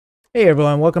Hey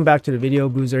everyone, welcome back to the video.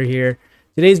 Boozer here.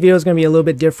 Today's video is going to be a little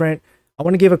bit different. I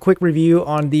want to give a quick review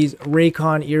on these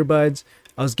Raycon earbuds.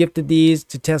 I was gifted these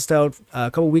to test out a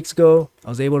couple weeks ago. I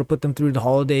was able to put them through the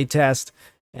holiday test,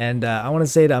 and I want to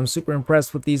say that I'm super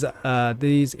impressed with these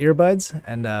earbuds.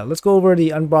 And let's go over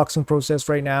the unboxing process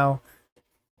right now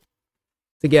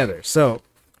together. So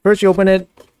first you open it.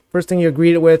 First thing you're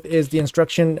greeted with is the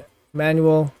instruction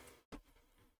manual.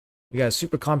 We got a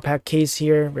super compact case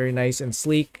here, very nice and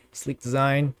sleek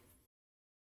design.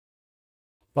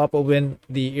 Pop open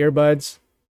the earbuds,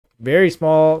 very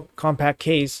small compact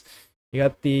case. You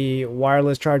got the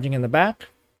wireless charging in the back.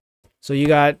 So you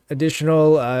got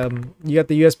additional, you got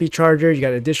the USB charger, you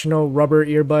got additional rubber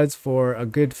earbuds for a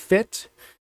good fit.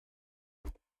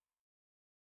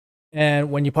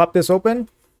 And when you pop this open,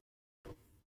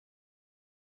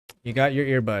 you got your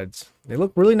earbuds. They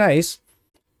look really nice.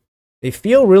 They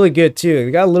feel really good too. They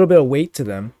got a little bit of weight to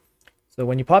them. So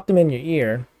when you pop them in your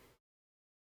ear,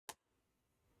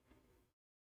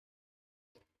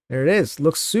 there it is.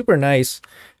 Looks super nice.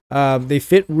 They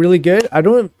fit really good. I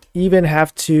don't even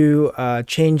have to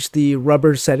change the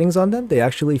rubber settings on them. They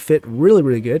actually fit really,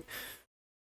 really good.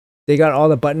 They got all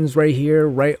the buttons right here,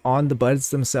 right on the buds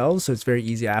themselves, so it's very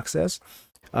easy access.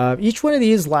 Each one of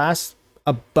these lasts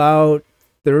about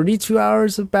 32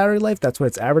 hours of battery life. That's what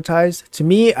it's advertised. To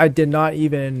me, I did not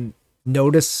even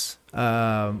notice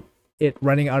it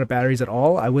running out of batteries at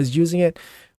all. I was using it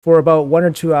for about 1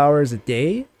 or 2 hours a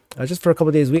day, just for a couple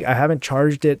of days a week. I haven't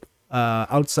charged it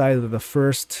outside of the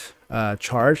first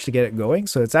charge to get it going,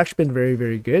 so it's actually been very,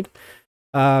 very good.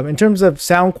 In terms of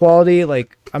sound quality,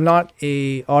 like, I'm not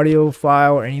a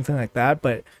audiophile or anything like that,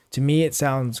 but to me it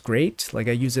sounds great. Like,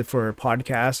 I use it for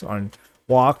podcasts on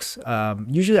walks.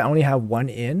 Usually I only have one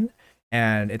in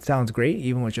and it sounds great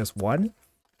even with just one.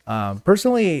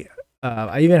 Personally,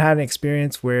 I even had an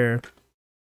experience where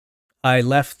I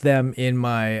left them in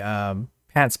my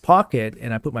pants pocket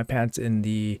and I put my pants in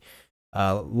the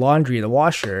laundry, the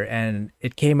washer, and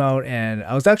it came out, and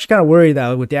I was actually kind of worried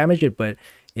that I would damage it, but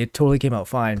it totally came out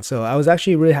fine. So I was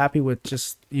actually really happy with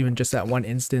just that one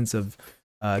instance of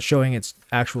showing its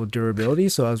actual durability.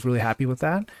 So I was really happy with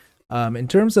that. In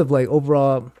terms of like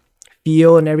overall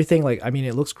feel and everything, like, I mean,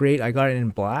 it looks great. I got it in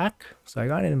black, so I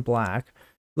got it in black.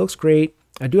 Looks great.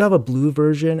 I do have a blue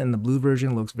version, and the blue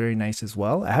version looks very nice as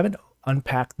well. I haven't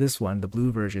unpacked this one, the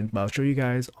blue version, but I'll show you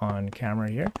guys on camera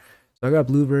here. So I got a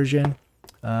blue version.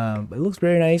 It looks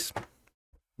very nice.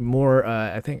 More,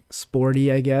 I think,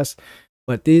 sporty, I guess.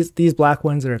 But these black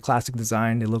ones are a classic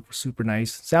design. They look super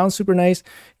nice. Sounds super nice.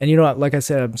 And you know what? Like I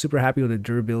said, I'm super happy with the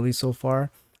durability so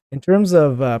far. In terms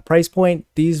of price point,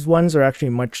 these ones are actually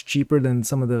much cheaper than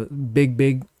some of the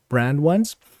big brand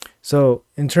ones. So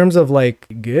in terms of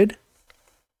like good,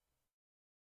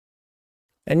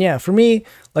 and yeah, for me,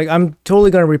 like, I'm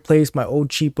totally gonna replace my old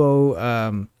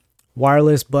cheapo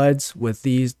wireless buds with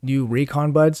these new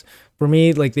Raycon buds. For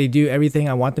me, like, they do everything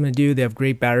I want them to do. They have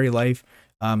great battery life.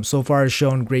 So far has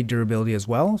shown great durability as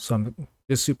well. So I'm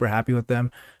just super happy with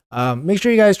them. Make sure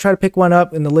you guys try to pick one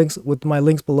up in the links with my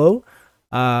links below.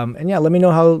 And yeah, let me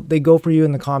know how they go for you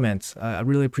in the comments. I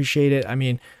really appreciate it. I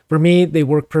mean, for me, they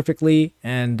work perfectly,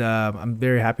 and I'm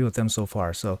very happy with them so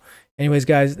far. So anyways,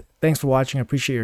 guys, thanks for watching. I appreciate your